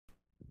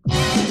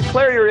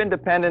Declare your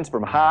independence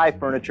from high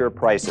furniture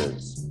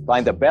prices.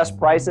 Find the best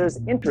prices,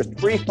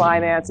 interest-free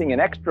financing,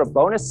 and extra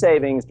bonus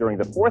savings during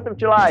the 4th of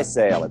July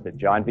sale at the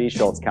John V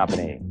Shultz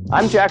Company.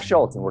 I'm Jack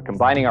Schultz, and we're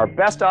combining our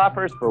best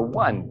offers for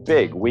one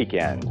big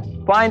weekend.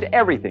 Find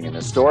everything in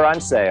the store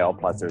on sale,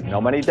 plus there's no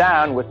money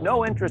down with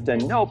no interest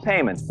and no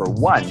payments for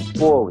 1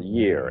 full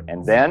year.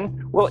 And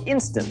then we'll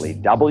instantly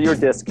double your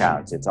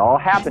discounts. It's all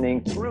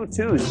happening through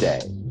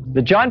Tuesday.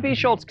 The John V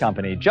Shultz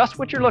Company, just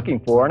what you're looking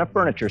for in a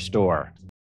furniture store.